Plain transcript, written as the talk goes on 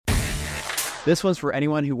This one's for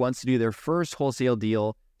anyone who wants to do their first wholesale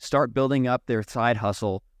deal, start building up their side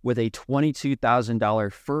hustle with a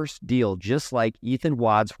 $22,000 first deal, just like Ethan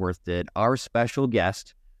Wadsworth did, our special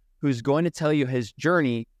guest, who's going to tell you his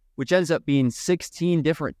journey, which ends up being 16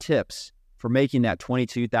 different tips for making that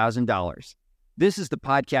 $22,000. This is the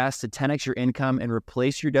podcast to 10x your income and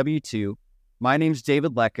replace your W-2. My name's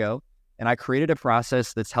David Lecko, and I created a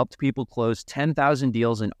process that's helped people close 10,000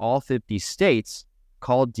 deals in all 50 states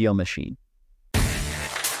called Deal Machine.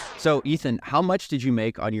 So, Ethan, how much did you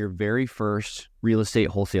make on your very first real estate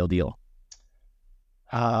wholesale deal?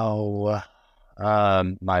 My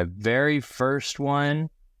very first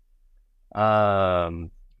one,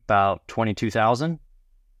 about 22,000.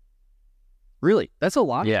 Really? That's a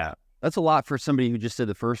lot? Yeah. That's a lot for somebody who just did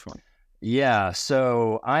the first one. Yeah.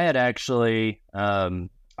 So I had actually,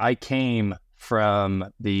 I came from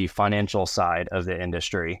the financial side of the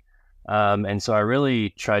industry. And so I really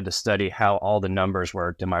tried to study how all the numbers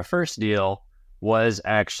worked. And my first deal was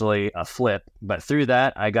actually a flip. But through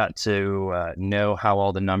that, I got to know how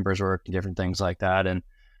all the numbers worked and different things like that. And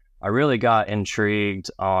I really got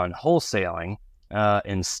intrigued on wholesaling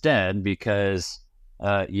instead because,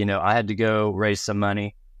 I had to go raise some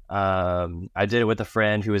money. I did it with a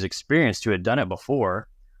friend who was experienced, who had done it before.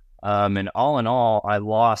 And all in all, I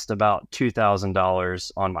lost about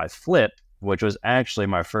 $2,000 on my flip, which was actually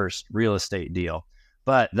my first real estate deal.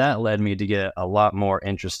 But that led me to get a lot more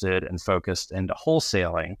interested and focused into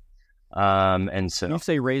wholesaling. And so, when you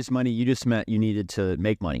say raise money, you just meant you needed to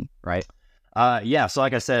make money, right? Yeah. So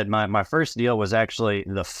like I said, my first deal was actually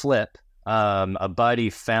the flip. A buddy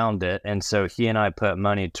found it. And so he and I put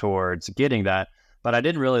money towards getting that. But I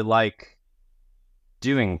didn't really like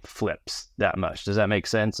doing flips that much. Does that make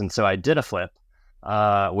sense? And so I did a flip.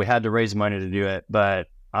 We had to raise money to do it, but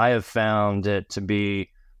I have found it to be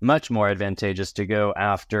much more advantageous to go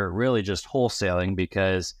after really just wholesaling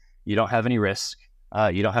because you don't have any risk.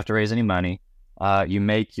 You don't have to raise any money. You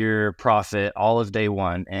make your profit all of day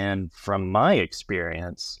one. And from my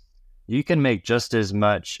experience, you can make just as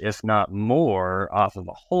much, if not more, off of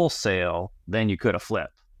a wholesale than you could a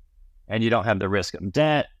flip. And you don't have the risk of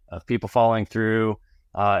debt, of people falling through.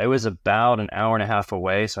 It was about an hour and a half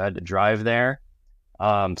away, so I had to drive there.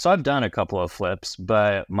 So I've done a couple of flips,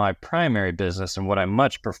 but my primary business and what I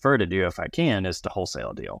much prefer to do if I can is to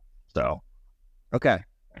wholesale deal. So, okay.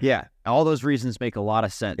 Yeah. All those reasons make a lot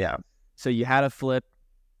of sense. Yeah. So you had a flip,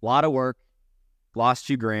 a lot of work, lost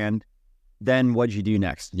 $2,000. Then what'd you do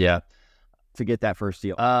next? Yeah. To get that first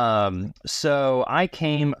deal? So I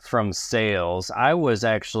came from sales. I was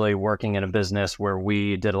actually working in a business where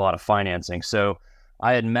we did a lot of financing. So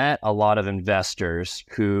I had met a lot of investors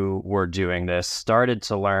who were doing this, started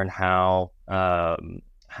to learn how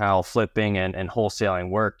flipping and wholesaling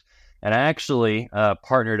worked. And I actually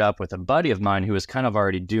partnered up with a buddy of mine who was kind of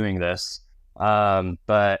already doing this.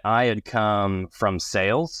 But I had come from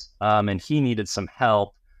sales and he needed some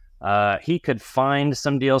help. He could find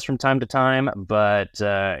some deals from time to time, but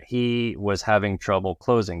he was having trouble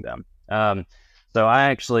closing them. So I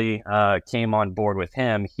actually came on board with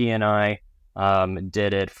him. He and I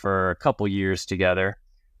did it for a couple years together,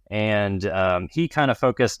 and he kind of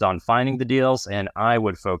focused on finding the deals, and I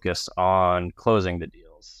would focus on closing the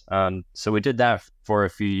deals. So we did that for a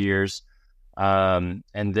few years, and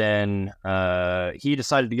then he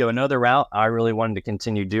decided to go another route. I really wanted to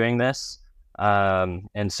continue doing this.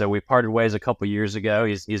 And so we parted ways a couple years ago.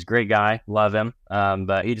 He's a great guy, love him.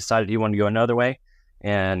 But he decided he wanted to go another way,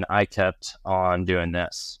 and I kept on doing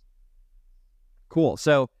this. Cool.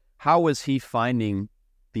 So how was he finding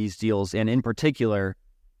these deals? And in particular,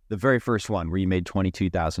 the very first one where you made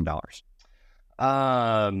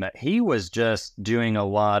 $22,000? He was just doing a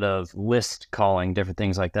lot of list calling, different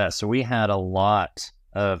things like that. So we had a lot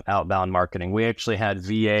of outbound marketing. We actually had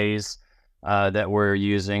VAs that we're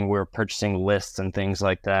using. We're purchasing lists and things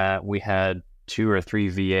like that. We had 2 or 3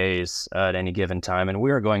 VAs at any given time, and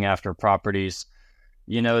we were going after properties,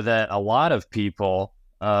 that a lot of people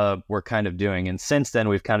were kind of doing. And since then,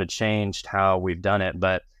 we've kind of changed how we've done it,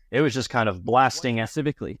 but it was just kind of blasting. What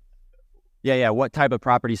specifically? Yeah. What type of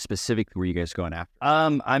properties specifically were you guys going after?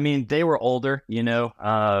 They were older,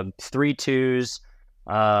 3.2s,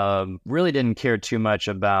 really didn't care too much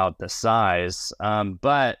about the size,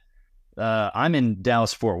 but I'm in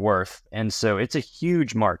Dallas-Fort Worth, and so it's a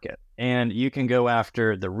huge market, and you can go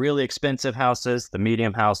after the really expensive houses, the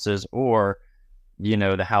medium houses, or,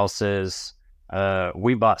 the houses.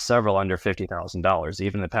 We bought several under $50,000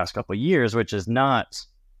 even in the past couple of years, which is not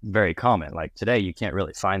very common. Like today, you can't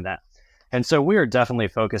really find that. And so we are definitely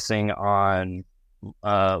focusing on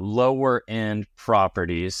lower end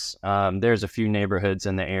properties. There's a few neighborhoods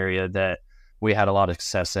in the area that we had a lot of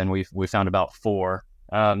success in. We found about 4.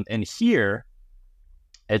 And here,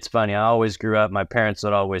 it's funny. I always grew up, my parents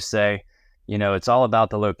would always say, it's all about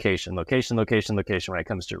the location when it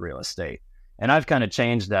comes to real estate. And I've kind of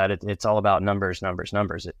changed that. It's all about numbers.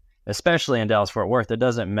 Especially in Dallas-Fort Worth, it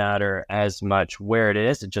doesn't matter as much where it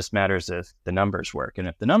is. It just matters if the numbers work. And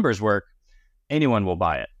if the numbers work, anyone will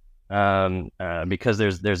buy it because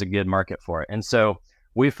there's a good market for it. And so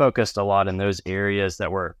we focused a lot in those areas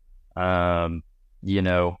that were, under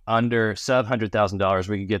sub $100,000.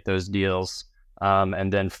 We could get those deals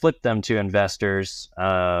and then flip them to investors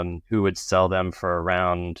who would sell them for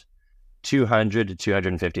around $200,000 to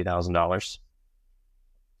 $250,000.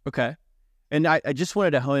 Okay. And I just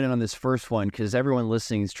wanted to hone in on this first one because everyone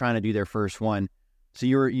listening is trying to do their first one. So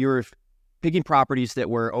you were picking properties that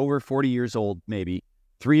were over 40 years old, maybe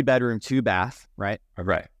 3-bedroom, 2-bath, right?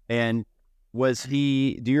 Right. And do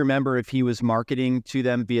you remember if he was marketing to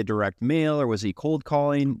them via direct mail or was he cold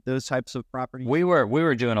calling those types of properties? We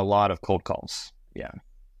were doing a lot of cold calls. Yeah.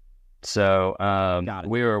 So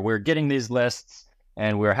we were getting these lists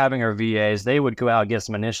and we were having our VAs. They would go out, get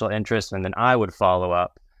some initial interest, and then I would follow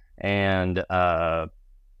up and try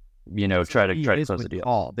to close the deal.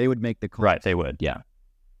 Call. They would make the call. Right, they would. Yeah.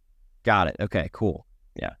 Got it. Okay, cool.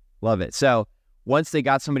 Yeah. Love it. So once they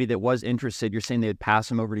got somebody that was interested, you're saying they would pass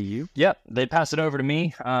them over to you? Yep, they'd pass it over to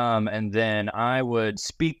me, and then I would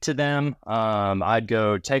speak to them. I'd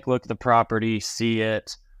go take a look at the property, see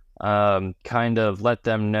it, kind of let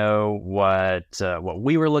them know what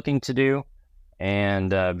we were looking to do,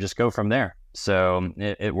 and just go from there. So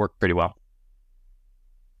it worked pretty well.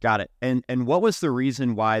 Got it. And what was the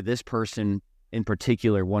reason why this person in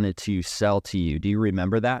particular wanted to sell to you? Do you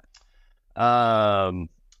remember that?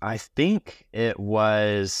 I think it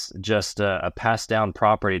was just a passed down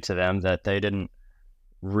property to them that they didn't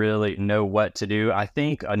really know what to do. I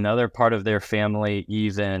think another part of their family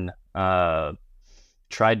even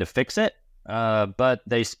tried to fix it, but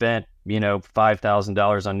they spent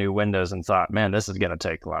 $5,000 on new windows and thought, man, this is going to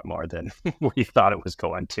take a lot more than we thought it was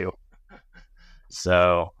going to.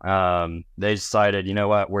 So they decided, you know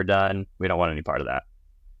what, we're done. We don't want any part of that.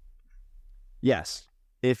 Yes.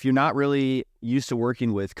 If you're not really used to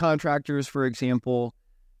working with contractors, for example,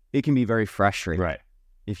 it can be very frustrating. Right.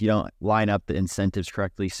 If you don't line up the incentives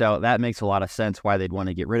correctly. So that makes a lot of sense why they'd want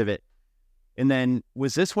to get rid of it. And then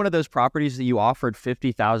was this one of those properties that you offered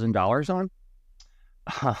 $50,000 on?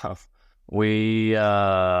 We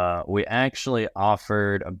actually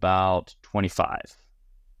offered about 25.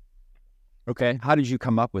 Okay. How did you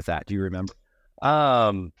come up with that? Do you remember?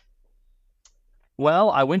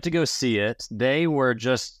 Well, I went to go see it. They were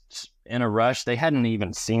just in a rush. They hadn't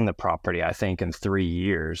even seen the property, I think, in 3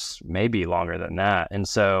 years, maybe longer than that. And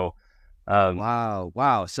so,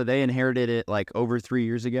 wow. So they inherited it like over 3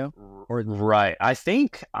 years ago? Right. I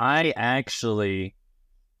think I actually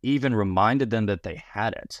even reminded them that they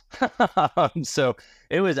had it. So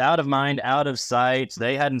it was out of mind, out of sight.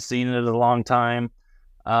 They hadn't seen it in a long time.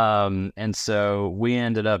 And so we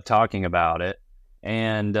ended up talking about it.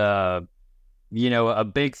 And, a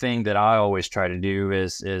big thing that I always try to do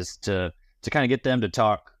is to kind of get them to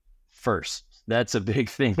talk first. That's a big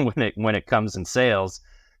thing when it comes in sales,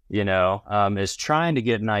 is trying to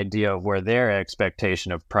get an idea of where their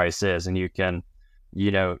expectation of price is. And you can,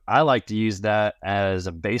 I like to use that as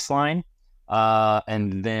a baseline,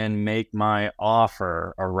 and then make my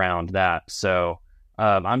offer around that. So,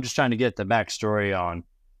 I'm just trying to get the backstory on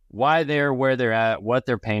why they're where they're at, what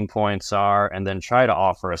their pain points are, and then try to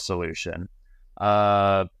offer a solution.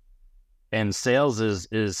 And sales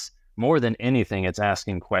is more than anything, it's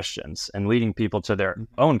asking questions and leading people to their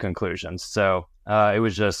own conclusions. So it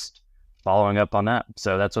was just following up on that.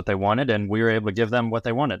 So that's what they wanted, and we were able to give them what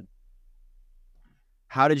they wanted.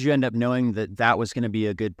 How did you end up knowing that that was going to be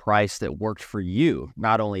a good price that worked for you,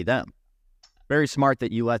 not only them? Very smart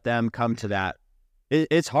that you let them come to that.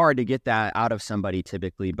 It's hard to get that out of somebody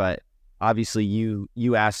typically, but obviously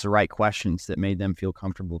you asked the right questions that made them feel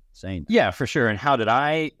comfortable saying that. Yeah, for sure. And how did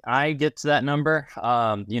I get to that number?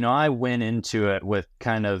 I went into it with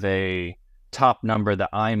kind of a top number that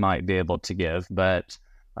I might be able to give, but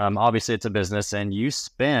obviously it's a business and you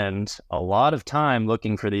spend a lot of time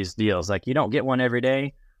looking for these deals. Like you don't get one every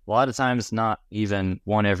day. A lot of times not even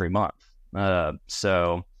one every month.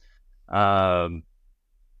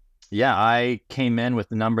 Yeah, I came in with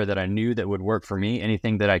the number that I knew that would work for me.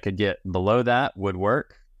 Anything that I could get below that would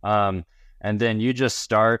work. And then you just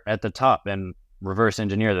start at the top and reverse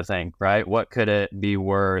engineer the thing, right? What could it be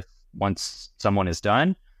worth once someone is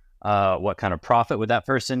done? What kind of profit would that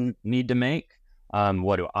person need to make?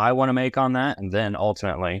 What do I want to make on that? And then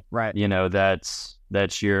ultimately, right,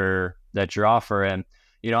 that's your that you're offering.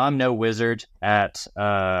 I'm no wizard at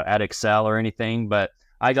Excel or anything, but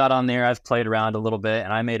I got on there, I've played around a little bit,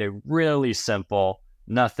 and I made a really simple,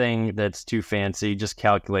 nothing that's too fancy, just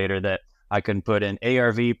calculator that I can put in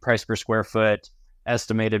ARV, price per square foot,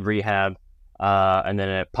 estimated rehab, and then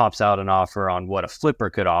it pops out an offer on what a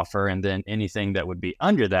flipper could offer, and then anything that would be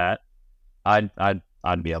under that, I'd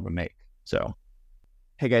be able to make. So,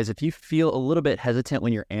 hey guys, if you feel a little bit hesitant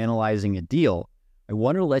when you're analyzing a deal, I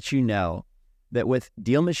want to let you know that with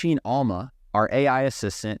Deal Machine Alma, our AI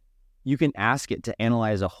assistant, you can ask it to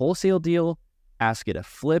analyze a wholesale deal, ask it a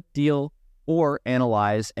flip deal, or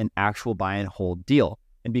analyze an actual buy and hold deal.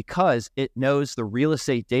 And because it knows the real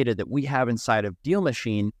estate data that we have inside of Deal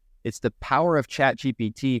Machine, it's the power of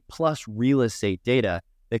ChatGPT plus real estate data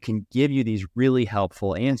that can give you these really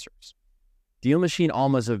helpful answers. Deal Machine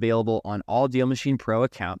Alma is available on all Deal Machine Pro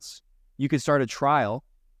accounts. You can start a trial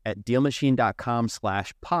at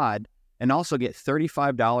dealmachine.com/pod and also get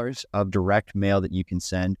 $35 of direct mail that you can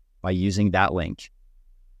send by using that link.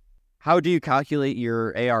 How do you calculate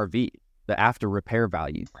your ARV, the after repair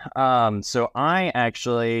value? So I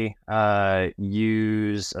actually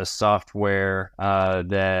use a software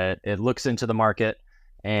that it looks into the market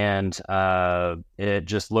and it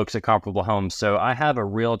just looks at comparable homes. So I have a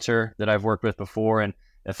realtor that I've worked with before, and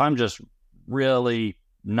if I'm just really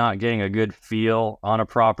not getting a good feel on a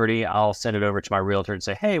property, I'll send it over to my realtor and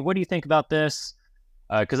say, hey, what do you think about this?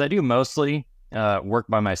 Because I do mostly work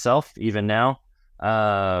by myself even now.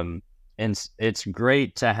 And it's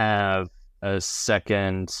great to have a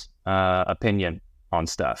second opinion on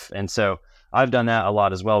stuff. And so I've done that a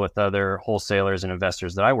lot as well with other wholesalers and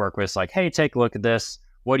investors that I work with. It's like, hey, take a look at this.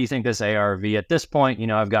 What do you think this ARV at this point?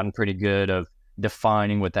 I've gotten pretty good of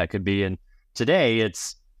defining what that could be. And today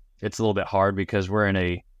it's a little bit hard because we're in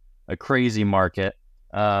a crazy market.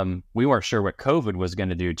 We weren't sure what COVID was going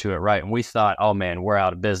to do to it, right? And we thought, oh man, we're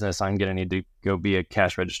out of business. I'm going to need to go be a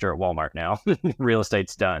cash register at Walmart now. Real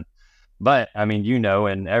estate's done. But I mean,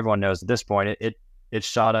 and everyone knows at this point, it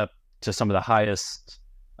shot up to some of the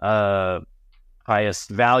highest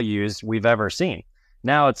values we've ever seen.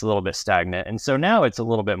 Now it's a little bit stagnant. And so now it's a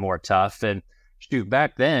little bit more tough. And shoot,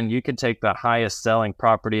 back then you could take the highest selling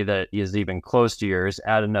property that is even close to yours,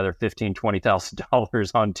 add another $15,000,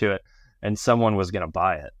 $20,000 onto it, and someone was going to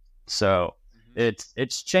buy it. So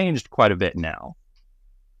it's changed quite a bit now.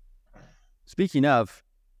 Speaking of,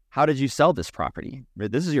 how did you sell this property?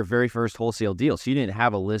 This is your very first wholesale deal, so you didn't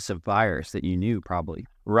have a list of buyers that you knew probably.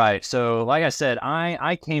 Right. So like I said,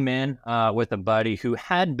 I came in with a buddy who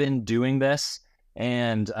had been doing this,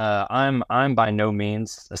 and I'm by no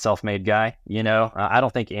means a self-made guy. I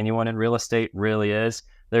don't think anyone in real estate really is.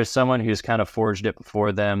 There's someone who's kind of forged it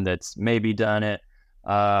before them that's maybe done it.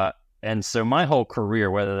 And so my whole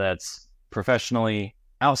career, whether that's professionally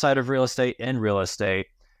outside of real estate, in real estate,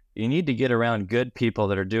 you need to get around good people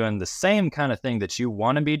that are doing the same kind of thing that you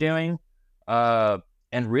want to be doing. And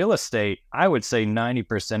real estate, I would say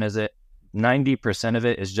 90% of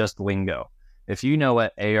it is just lingo. If you know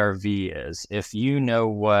what ARV is, if you know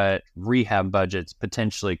what rehab budgets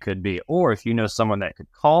potentially could be, or if you know someone that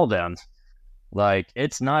could call them, like,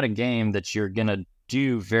 it's not a game that you're going to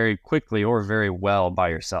do very quickly or very well by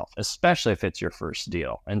yourself, especially if it's your first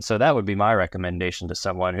deal. And so that would be my recommendation to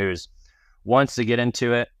someone who's wants to get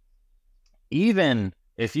into it. Even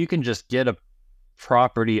if you can just get a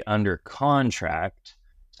property under contract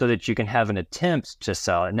so that you can have an attempt to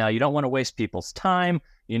sell it. Now, you don't want to waste people's time.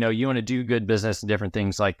 You want to do good business and different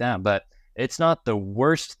things like that, but it's not the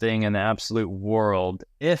worst thing in the absolute world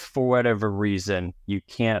if for whatever reason you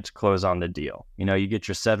can't close on the deal. You get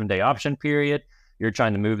your 7-day option period. You're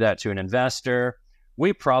trying to move that to an investor.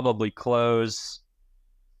 We probably close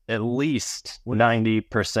at least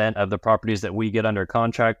 90% of the properties that we get under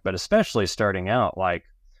contract, but especially starting out, like,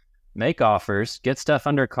 make offers, get stuff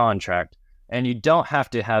under contract, and you don't have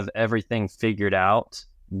to have everything figured out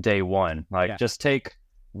day one. Just take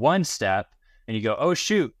one step and you go, oh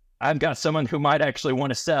shoot, I've got someone who might actually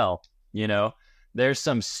want to sell. There's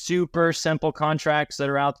some super simple contracts that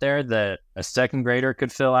are out there that a second grader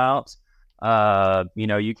could fill out.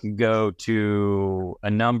 You can go to a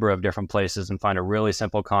number of different places and find a really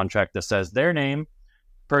simple contract that says their name,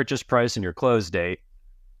 purchase price, and your close date.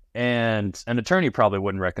 And an attorney probably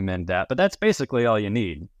wouldn't recommend that, but that's basically all you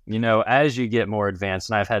need. As you get more advanced,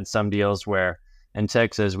 and I've had some deals where in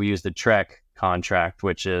Texas we use the TREC contract,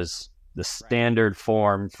 which is the standard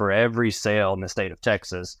form for every sale in the state of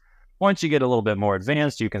Texas. Once you get a little bit more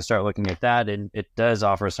advanced, you can start looking at that, and it does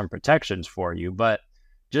offer some protections for you. But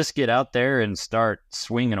just get out there and start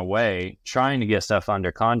swinging away, trying to get stuff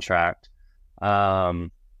under contract.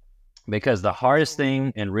 because the hardest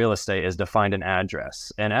thing in real estate is to find an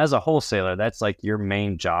address. And as a wholesaler, that's like your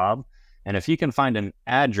main job. And if you can find an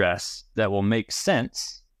address that will make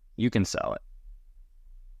sense, you can sell it.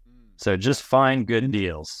 So just find good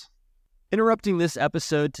deals. Interrupting this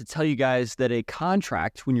episode to tell you guys that a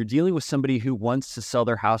contract, when you're dealing with somebody who wants to sell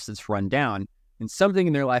their house that's run down and something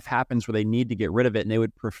in their life happens where they need to get rid of it and they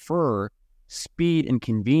would prefer speed and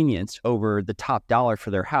convenience over the top dollar for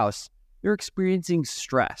their house, they're experiencing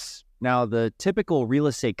stress. Now, the typical real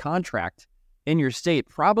estate contract in your state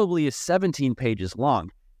probably is 17 pages long,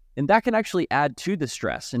 and that can actually add to the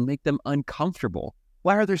stress and make them uncomfortable.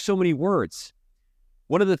 Why are there so many words?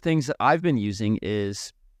 One of the things that I've been using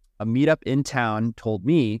is a meetup in town told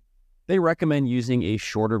me they recommend using a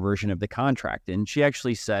shorter version of the contract. And she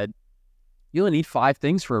actually said, you only need 5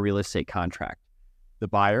 things for a real estate contract: the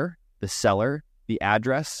buyer, the seller, the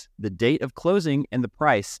address, the date of closing, and the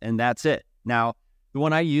price, and that's it. Now, the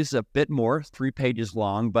one I use is a bit more, 3 pages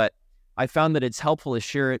long, but I found that it's helpful to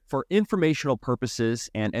share it for informational purposes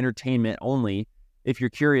and entertainment only. If you're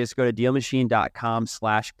curious, go to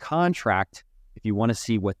dealmachine.com/contract if you want to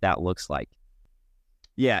see what that looks like.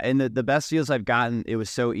 Yeah, and the best deals I've gotten, it was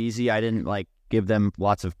so easy. I didn't like give them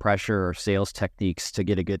lots of pressure or sales techniques to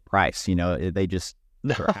get a good price. You know, they just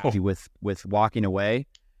are happy with walking away.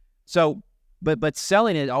 So, but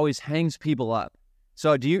selling it always hangs people up.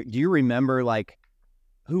 So do you remember, like,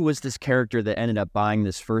 who was this character that ended up buying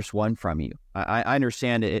this first one from you? I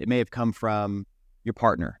understand it may have come from your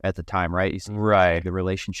partner at the time, right? Right. The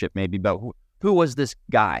relationship maybe, but who was this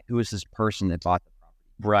guy? Who was this person that bought the property?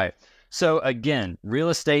 Right. So again, real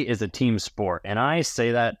estate is a team sport. And I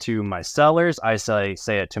say that to my sellers. I say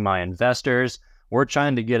it to my investors. We're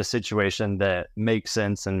trying to get a situation that makes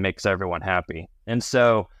sense and makes everyone happy. And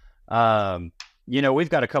so, we've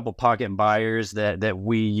got a couple pocket buyers that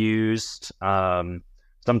we used.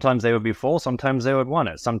 Sometimes they would be full. Sometimes they would want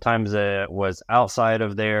it. Sometimes it was outside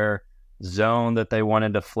of their zone that they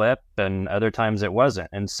wanted to flip, and other times it wasn't.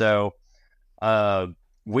 And so,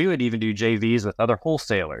 we would even do JVs with other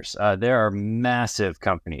wholesalers. There are massive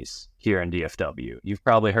companies here in DFW. You've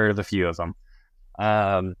probably heard of a few of them.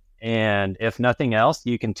 And if nothing else,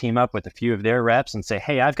 you can team up with a few of their reps and say,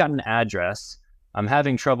 hey, I've got an address. I'm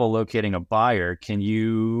having trouble locating a buyer. Can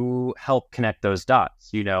you help connect those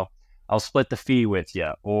dots? I'll split the fee with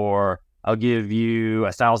you, or I'll give you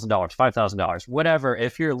 $1,000, $5,000, whatever.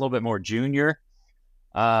 If you're a little bit more junior,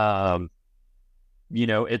 it's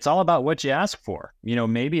all about what you ask for.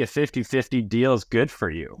 Maybe a 50-50 deal is good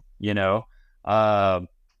for you. I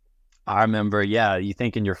remember, you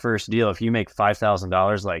think in your first deal, if you make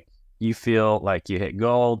 $5,000, like, you feel like you hit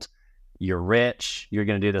gold, you're rich, you're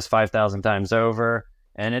going to do this 5,000 times over.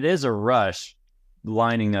 And it is a rush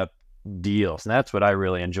lining up deals. And that's what I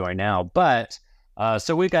really enjoy now. But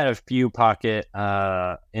so we've got a few pocket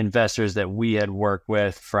investors that we had worked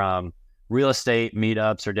with from real estate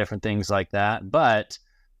meetups or different things like that. But,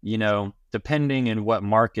 depending in what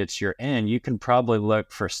markets you're in, you can probably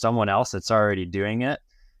look for someone else that's already doing it.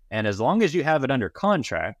 And as long as you have it under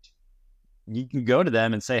contract, you can go to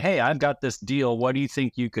them and say, hey, I've got this deal. What do you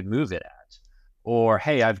think you could move it at? Or,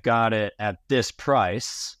 hey, I've got it at this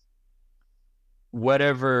price.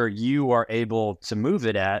 Whatever you are able to move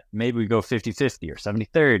it at, maybe we go 50-50 or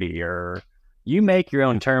 70-30, or you make your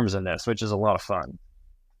own terms in this, which is a lot of fun.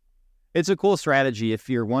 It's a cool strategy. If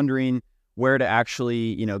you're wondering where to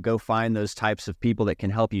actually, go find those types of people that can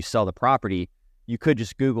help you sell the property, you could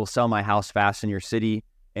just Google "sell my house fast" in your city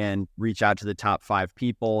and reach out to the top 5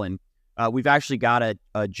 people. And we've actually got a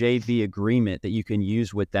JV agreement that you can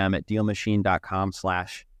use with them at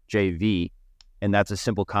dealmachine.com/JV. And that's a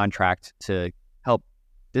simple contract to help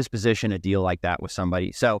disposition a deal like that with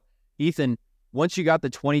somebody. So, Ethan, once you got the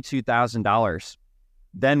 $22,000,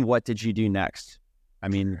 then what did you do next? I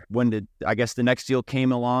mean, I guess the next deal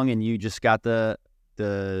came along and you just got the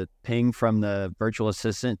ping from the virtual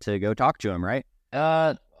assistant to go talk to him, right?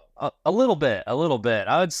 A little bit.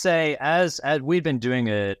 I would say as we've been doing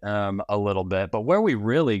it a little bit, but where we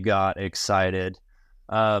really got excited,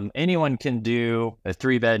 anyone can do a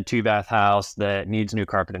 3-bed, 2-bath house that needs new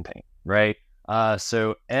carpet and paint, right?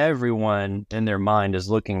 So everyone in their mind is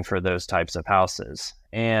looking for those types of houses.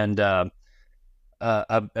 And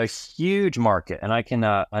a huge market, and I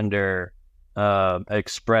cannot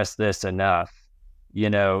express this enough.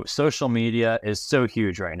 Social media is so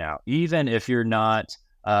huge right now. Even if you're not,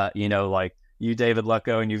 like you, David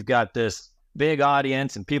Lucko, and you've got this big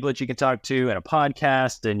audience and people that you can talk to, and a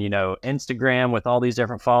podcast, and Instagram with all these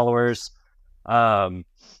different followers. I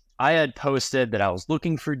had posted that I was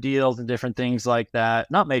looking for deals and different things like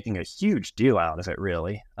that, not making a huge deal out of it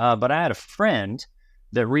really. But I had a friend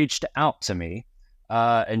that reached out to me,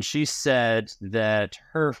 and she said that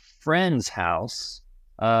her friend's house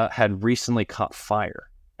had recently caught fire,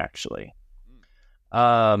 actually.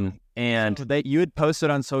 And so that you had posted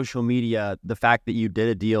on social media the fact that you did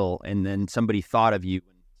a deal, and then somebody thought of you.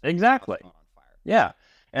 Exactly. Yeah.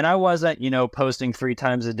 And I wasn't, posting 3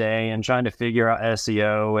 times a day and trying to figure out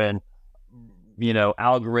SEO and,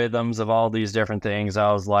 algorithms of all these different things.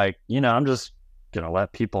 I was like, I'm just going to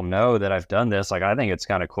let people know that I've done this. Like, I think it's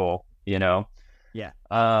kind of cool, Yeah.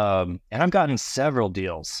 And I've gotten several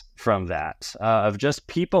deals from that, of just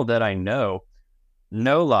people that I know.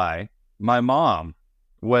 No lie. My mom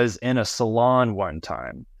was in a salon one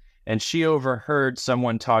time, and she overheard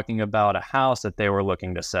someone talking about a house that they were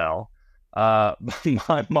looking to sell.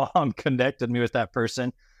 My mom connected me with that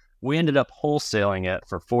person. We ended up wholesaling it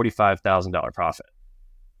for $45,000 profit.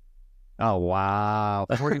 Oh, wow.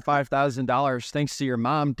 $45,000 thanks to your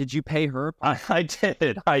mom. Did you pay her? I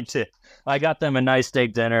did. I got them a nice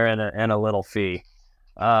steak dinner and a little fee.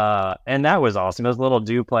 And that was awesome. It was a little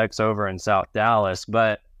duplex over in South Dallas,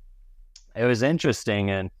 but it was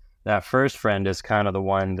interesting. And that first friend is kind of the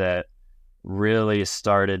one that really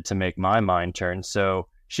started to make my mind turn. So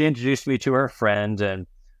she introduced me to her friend, and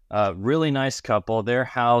really nice couple. Their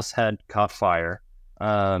house had caught fire,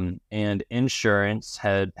 and insurance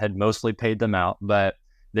had mostly paid them out, but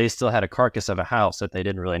they still had a carcass of a house that they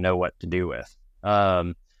didn't really know what to do with.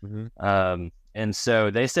 And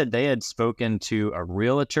so they said they had spoken to a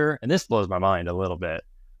realtor, and this blows my mind a little bit.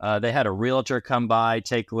 They had a realtor come by,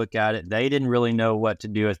 take a look at it. They didn't really know what to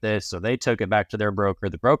do with this, so they took it back to their broker.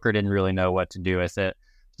 The broker didn't really know what to do with it.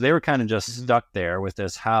 So they were kind of just stuck there with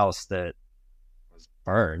this house that was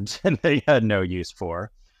burned and they had no use for.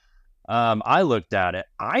 I looked at it.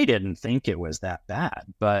 I didn't think it was that bad,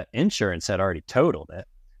 but insurance had already totaled it.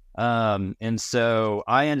 And so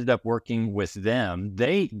I ended up working with them.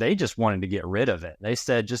 They just wanted to get rid of it. They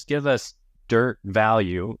said, just give us dirt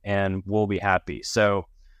value and we'll be happy. So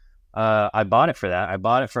I bought it for that. I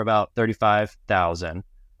bought it for about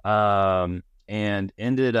 $35,000, and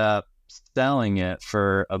ended up selling it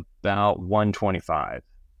for about $125,000.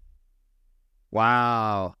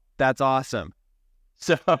 Wow, that's awesome.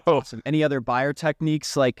 So, any other buyer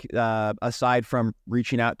techniques, like aside from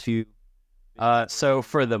reaching out to? So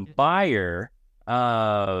for the buyer,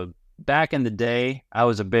 back in the day, I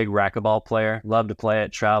was a big racquetball player. Loved to play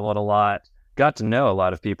it. Traveled a lot. Got to know a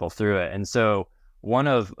lot of people through it, and so one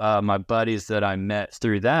of my buddies that I met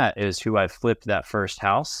through that is who I flipped that first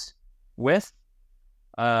house with.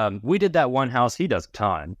 We did that one house. He does a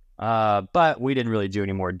ton, but we didn't really do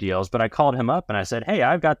any more deals. But I called him up and I said, hey,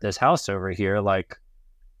 I've got this house over here. Like,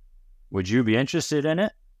 would you be interested in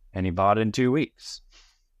it? And he bought it in 2 weeks.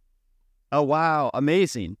 Oh, wow.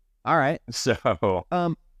 Amazing. All right. So,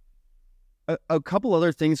 a couple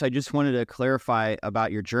other things I just wanted to clarify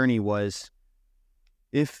about your journey was,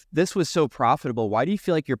 if this was so profitable, why do you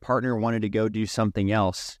feel like your partner wanted to go do something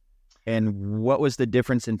else? And what was the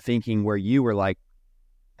difference in thinking where you were like,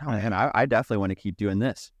 oh man, I definitely want to keep doing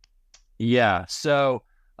this? Yeah. So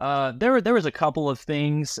there was a couple of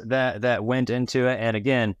things that went into it. And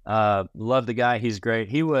again, love the guy. He's great.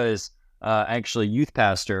 He was actually youth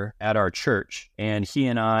pastor at our church, and he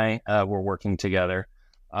and I were working together.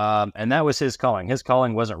 And that was his calling. His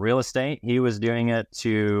calling wasn't real estate. He was doing it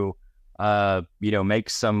to make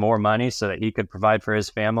some more money so that he could provide for his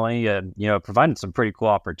family, and, provided some pretty cool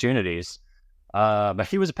opportunities. But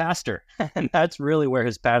he was a pastor, and that's really where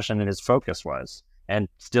his passion and his focus was, and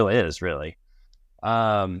still is, really.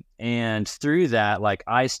 And through that, like,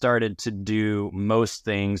 I started to do most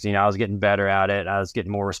things. I was getting better at it. I was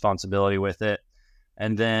getting more responsibility with it.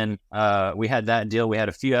 And then we had that deal. We had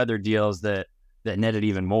a few other deals that netted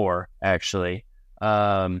even more, actually.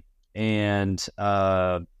 I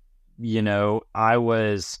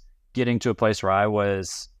was getting to a place where I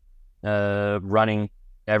was running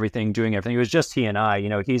everything, doing everything. It was just he and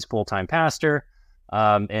I. He's full-time pastor,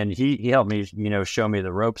 and he helped me, show me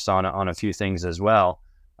the ropes on a few things as well.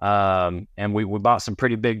 And we bought some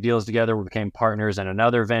pretty big deals together. We became partners in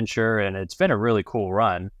another venture, and it's been a really cool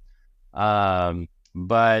run.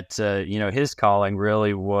 But his calling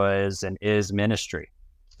really was and is ministry.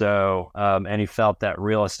 So, and he felt that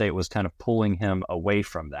real estate was kind of pulling him away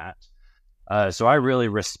from that. So I really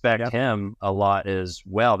respect him a lot as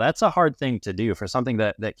well. That's a hard thing to do for something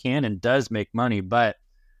that can and does make money. But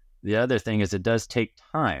the other thing is, it does take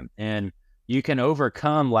time, and you can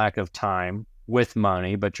overcome lack of time with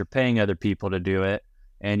money, but you're paying other people to do it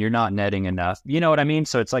and you're not netting enough. You know what I mean?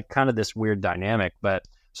 So it's like kind of this weird dynamic, but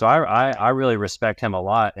so I really respect him a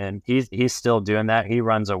lot, and he's still doing that. He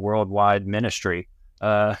runs a worldwide ministry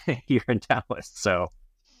here in Dallas. So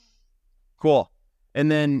Cool. And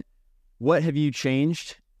then what have you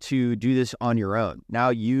changed to do this on your own? Now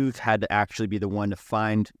you've had to actually be the one to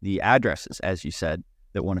find the addresses, as you said,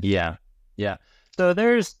 that want to. Yeah. Yeah. So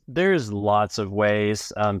there's lots of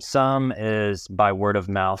ways. Some is by word of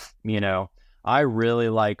mouth. I really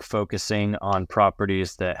like focusing on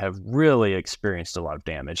properties that have really experienced a lot of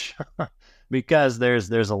damage because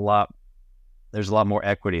there's a lot more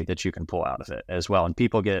equity that you can pull out of it as well. And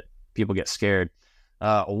people get scared.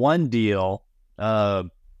 One deal,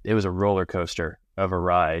 it was a roller coaster of a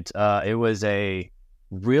ride. It was a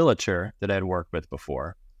realtor that I'd worked with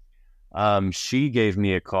before. She gave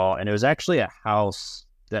me a call, and it was actually a house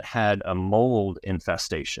that had a mold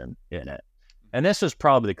infestation in it. And this was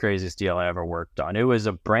probably the craziest deal I ever worked on. It was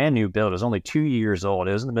a brand new build. It was only 2 years old.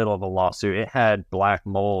 It was in the middle of a lawsuit. It had black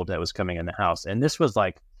mold that was coming in the house. And this was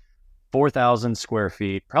like 4,000 square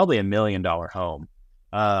feet, probably $1 million home.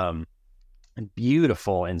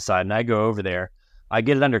 Beautiful inside. And I go over there. I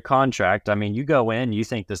get it under contract. I mean, you go in, you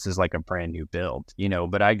think this is like a brand new build,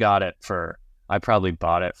 but I probably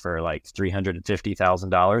bought it for like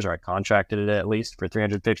 $350,000, or I contracted it at least for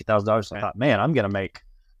 $350,000. So I thought, man, I'm gonna make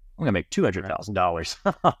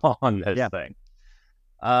 $200,000 on this thing.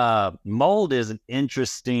 Mold is an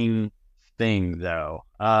interesting thing, though,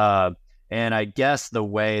 and I guess the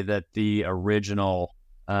way that the original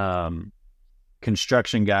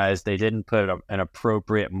construction guys, they didn't put an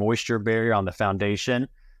appropriate moisture barrier on the foundation,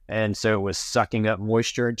 and so it was sucking up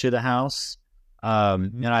moisture into the house.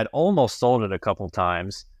 And I'd almost sold it a couple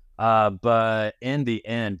times, but in the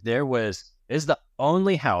end, is the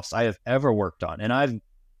only house I have ever worked on, and I've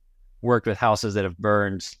worked with houses that have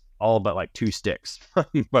burned all but like 2 sticks,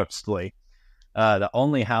 mostly. The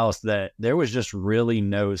only house that there was just really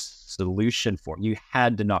no solution for. You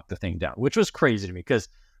had to knock the thing down, which was crazy to me because,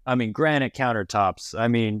 I mean, granite countertops, I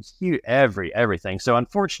mean, everything. So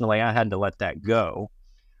unfortunately, I had to let that go.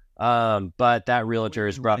 But that realtor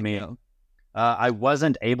has brought me. I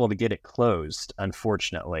wasn't able to get it closed,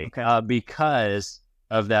 unfortunately, because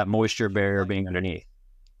of that moisture barrier being underneath.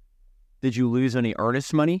 Did you lose any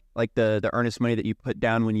earnest money, like the earnest money that you put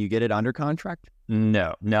down when you get it under contract?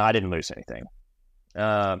 No, I didn't lose anything.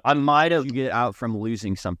 I might have. You get out from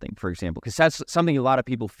losing something, for example, because that's something a lot of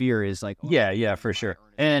people fear is like. Yeah, for sure.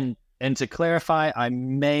 And to clarify, I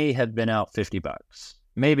may have been out $50,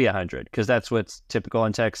 maybe $100, because that's what's typical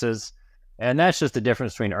in Texas. And that's just the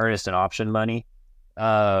difference between earnest and option money.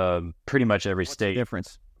 Pretty much every state.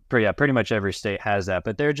 Difference. Pretty much every state has that,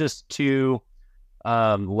 but they're just two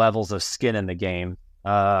levels of skin in the game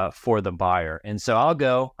for the buyer. And so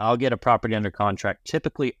I'll get a property under contract.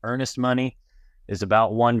 Typically, earnest money is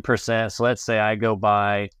about 1%. So let's say I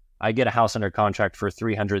get a house under contract for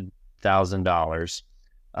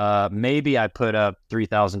 $300,000. Maybe I put up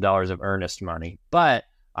 $3,000 of earnest money, but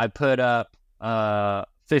I put up $50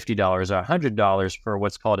 or $100 for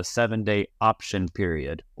what's called a 7-day option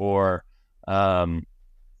period, or an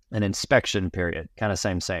inspection period. Kind of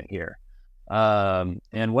same here.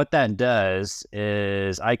 And what that does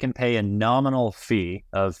is I can pay a nominal fee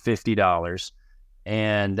of $50,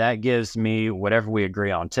 and that gives me whatever we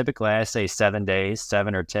agree on. Typically, I say 7 days,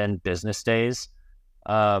 7 or 10 business days.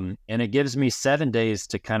 And it gives me 7 days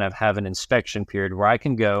to kind of have an inspection period where I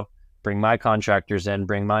can go, bring my contractors in,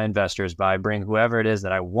 bring my investors by, bring whoever it is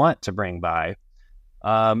that I want to bring by.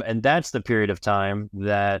 And that's the period of time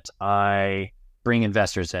that I bring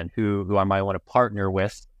investors in who I might want to partner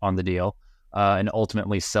with on the deal, and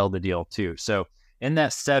ultimately sell the deal too. So in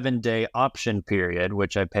that 7-day option period,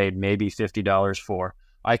 which I paid maybe $50 for,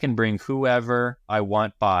 I can bring whoever I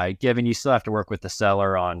want by, given you still have to work with the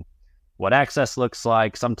seller on what access looks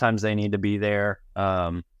like. Sometimes they need to be there.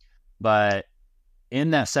 But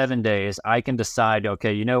in that 7 days, I can decide,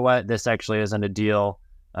 okay, you know what? This actually isn't a deal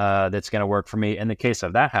that's going to work for me. In the case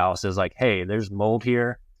of that house, is like, hey, there's mold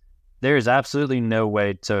here. There's absolutely no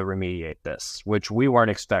way to remediate this, which we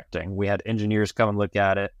weren't expecting. We had engineers come and look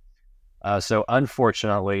at it. So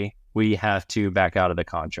unfortunately, we have to back out of the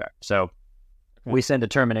contract. So we send a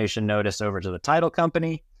termination notice over to the title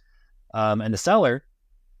company, and the seller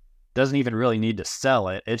doesn't even really need to sell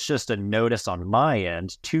it. It's just a notice on my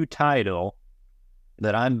end to title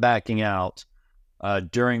that I'm backing out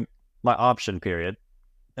during my option period,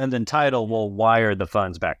 and then title will wire the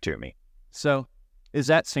funds back to me. So is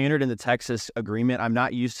that standard in the Texas agreement? I'm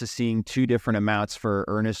not used to seeing 2 different amounts for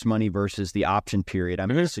earnest money versus the option period. I'm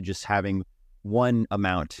used to just having one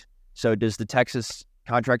amount. So does the Texas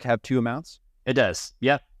contract have 2 amounts? It does.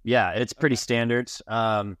 Yep. Yeah, it's pretty standard.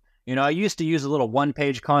 I used to use a little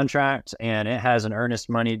 1-page contract, and it has an earnest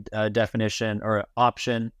money definition or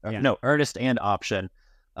option. No, earnest and option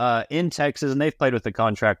in Texas, and they've played with the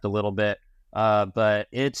contract a little bit. but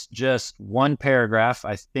it's just one paragraph.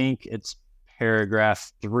 I think it's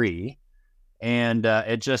paragraph 3. And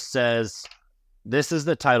it just says, this is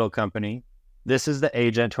the title company. This is the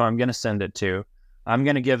agent who I'm going to send it to. I'm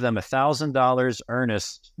going to give them $1,000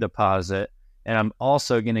 earnest deposit, and I'm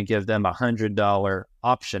also going to give them a $100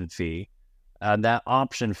 option fee. That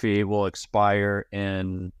option fee will expire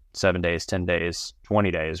in 7 days, 10 days,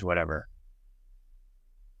 20 days, whatever.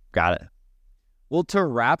 Got it. Well, to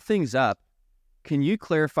wrap things up, can you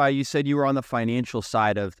clarify, you said you were on the financial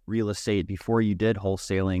side of real estate before you did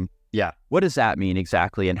wholesaling. Yeah. What does that mean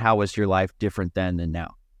exactly? And how was your life different then than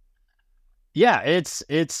now? Yeah, it's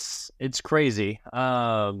crazy.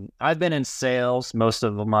 I've been in sales most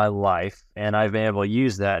of my life, and I've been able to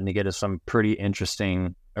use that and to get to some pretty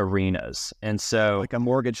interesting arenas. And so, like a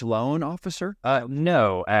mortgage loan officer?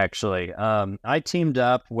 No, actually, I teamed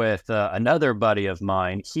up with another buddy of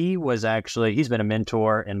mine. He's been a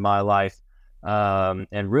mentor in my life,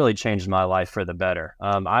 and really changed my life for the better.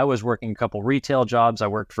 I was working a couple retail jobs. I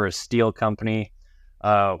worked for a steel company,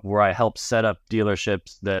 where I helped set up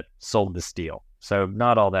dealerships that sold the steel. So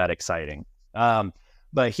not all that exciting.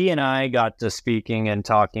 But he and I got to speaking and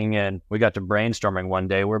talking, and we got to brainstorming one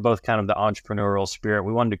day. We're both kind of the entrepreneurial spirit.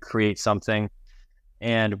 We wanted to create something,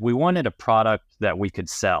 and we wanted a product that we could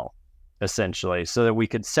sell, essentially, so that we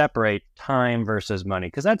could separate time versus money.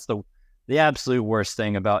 Because that's the absolute worst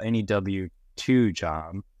thing about any W-2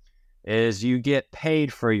 job is you get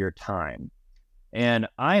paid for your time. And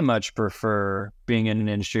I much prefer being in an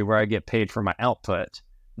industry where I get paid for my output,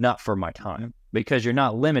 not for my time, because you're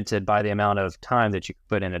not limited by the amount of time that you can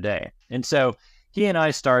put in a day. And so he and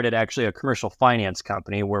I started actually a commercial finance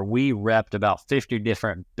company where we repped about 50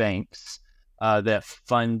 different banks that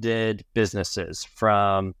funded businesses,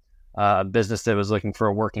 from a business that was looking for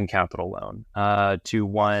a working capital loan to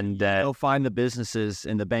one that... They'll find the businesses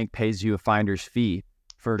and the bank pays you a finder's fee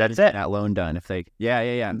for That's it. That loan done. If they,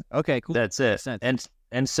 yeah. Okay, cool. That's it.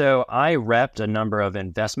 And so I repped a number of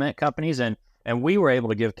investment companies, and we were able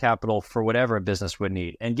to give capital for whatever a business would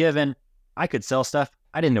need. And given I could sell stuff,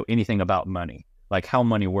 I didn't know anything about money, like how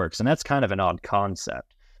money works. And that's kind of an odd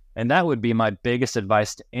concept. And that would be my biggest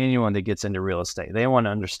advice to anyone that gets into real estate. They want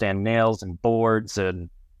to understand nails and boards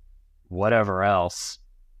and whatever else.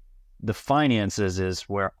 The finances is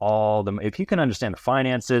where if you can understand the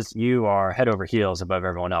finances, you are head over heels above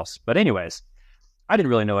everyone else. But anyways, I didn't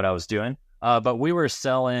really know what I was doing, but we were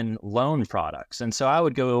selling loan products. And so I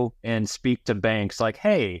would go and speak to banks like,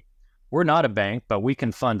 hey, we're not a bank, but we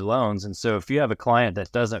can fund loans. And so if you have a client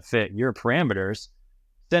that doesn't fit your parameters,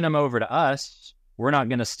 send them over to us. We're not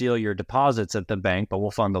going to steal your deposits at the bank, but we'll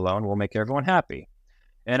fund the loan. We'll make everyone happy.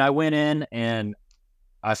 And I went in and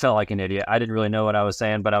I felt like an idiot. I didn't really know what I was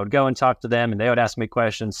saying, but I would go and talk to them and they would ask me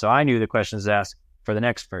questions. So I knew the questions to ask for the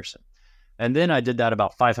next person. And then I did that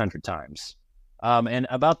about 500 times. And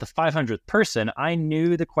about the 500th person, I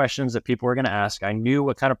knew the questions that people were going to ask. I knew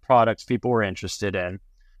what kind of products people were interested in.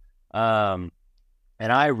 And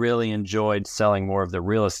I really enjoyed selling more of the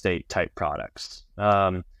real estate type products.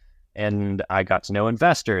 And I got to know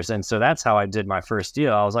investors. And so that's how I did my first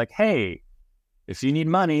deal. I was like, hey, if you need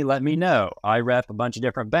money, let me know. I rep a bunch of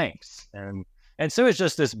different banks. And so it's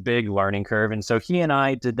just this big learning curve. And so he and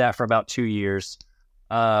I did that for about 2 years.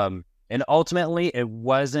 And ultimately,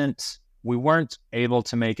 we weren't able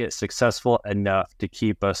to make it successful enough to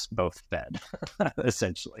keep us both fed,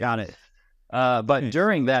 essentially. Got it. But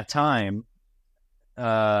during that time,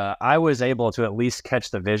 I was able to at least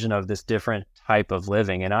catch the vision of this different type of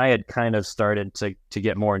living. And I had kind of started to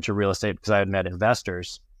get more into real estate because I had met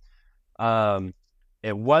investors.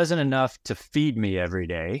 It wasn't enough to feed me every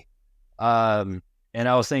day. And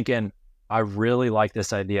I was thinking, I really like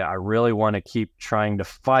this idea. I really want to keep trying to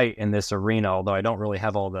fight in this arena, although I don't really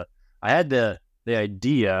have I had the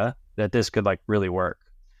idea that this could like really work.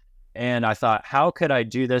 And I thought, how could I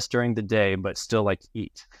do this during the day, but still like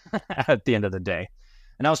eat at the end of the day?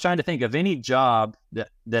 And I was trying to think of any job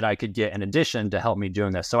that I could get in addition to help me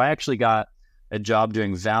doing this. So I actually got a job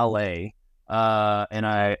doing valet,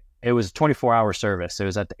 and it was 24-hour service. It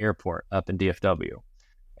was at the airport up in DFW.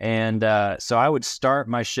 And so I would start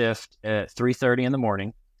my shift at 3:30 in the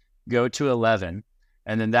morning, go to 11,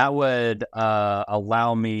 and then that would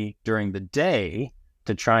allow me during the day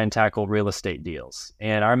to try and tackle real estate deals.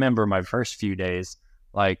 And I remember my first few days,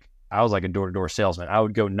 like I was like a door-to-door salesman. I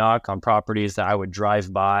would go knock on properties that I would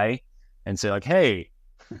drive by and say like, hey,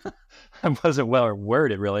 I wasn't well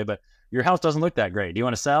worded really, but your house doesn't look that great. Do you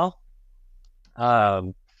want to sell?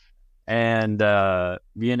 So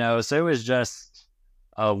it was just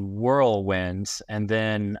a whirlwind. And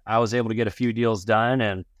then I was able to get a few deals done.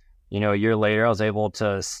 And a year later, I was able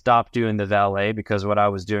to stop doing the valet because what I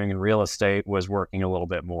was doing in real estate was working a little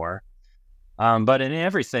bit more. But in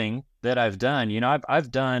everything that I've done,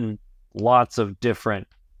 I've done lots of different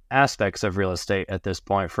aspects of real estate at this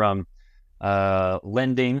point, from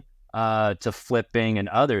lending to flipping and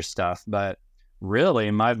other stuff. But really,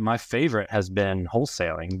 my favorite has been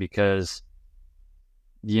wholesaling because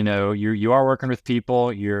you are working with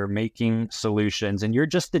people, you're making solutions, and you're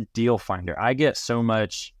just a deal finder. I get so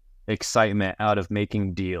much excitement out of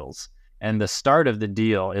making deals. And the start of the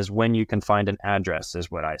deal is when you can find an address,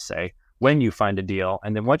 is what I say. When you find a deal,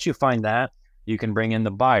 and then once you find that, you can bring in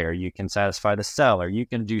the buyer, you can satisfy the seller, you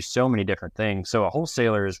can do so many different things. So a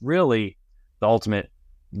wholesaler is really the ultimate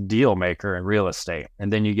deal maker in real estate.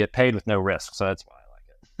 And then you get paid with no risk. So that's why I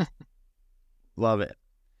like it. Love it.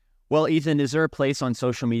 Well, Ethan, is there a place on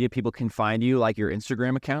social media people can find you, like your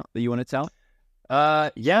Instagram account, that you want to tell?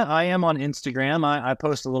 Yeah, I am on Instagram. I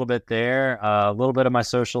post a little bit there, a little bit of my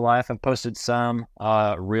social life. I've posted some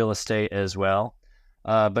real estate as well.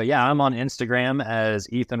 But yeah, I'm on Instagram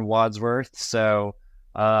as Ethan Wadsworth. So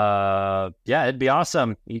yeah, it'd be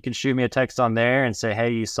awesome. You can shoot me a text on there and say,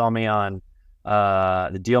 hey, you saw me on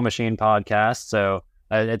the Deal Machine podcast. So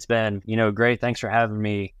it's been, great. Thanks for having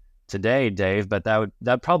me today, Dave. But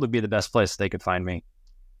that'd probably be the best place they could find me.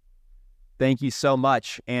 Thank you so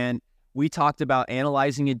much. And we talked about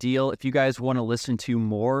analyzing a deal. If you guys want to listen to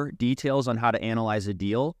more details on how to analyze a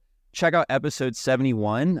deal, check out episode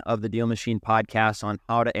 71 of the Deal Machine podcast on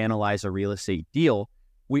how to analyze a real estate deal.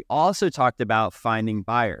 We also talked about finding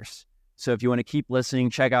buyers. So if you want to keep listening,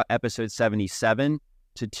 check out episode 77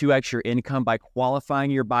 to 2x your income by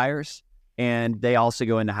qualifying your buyers. And they also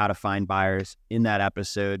go into how to find buyers in that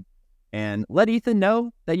episode. And let Ethan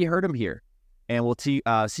know that you heard him here. And we'll see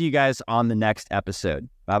you guys on the next episode.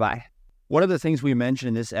 Bye-bye. One of the things we mentioned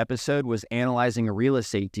in this episode was analyzing a real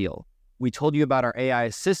estate deal. We told you about our AI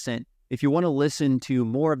assistant. If you want to listen to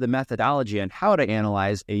more of the methodology on how to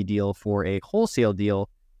analyze a deal for a wholesale deal,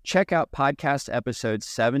 check out podcast episode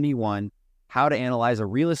 71, How to Analyze a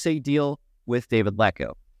Real Estate Deal with David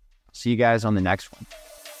Lecko. See you guys on the next one.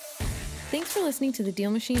 Thanks for listening to the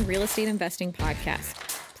Deal Machine Real Estate Investing Podcast.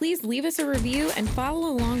 Please leave us a review and follow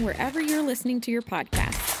along wherever you're listening to your podcast.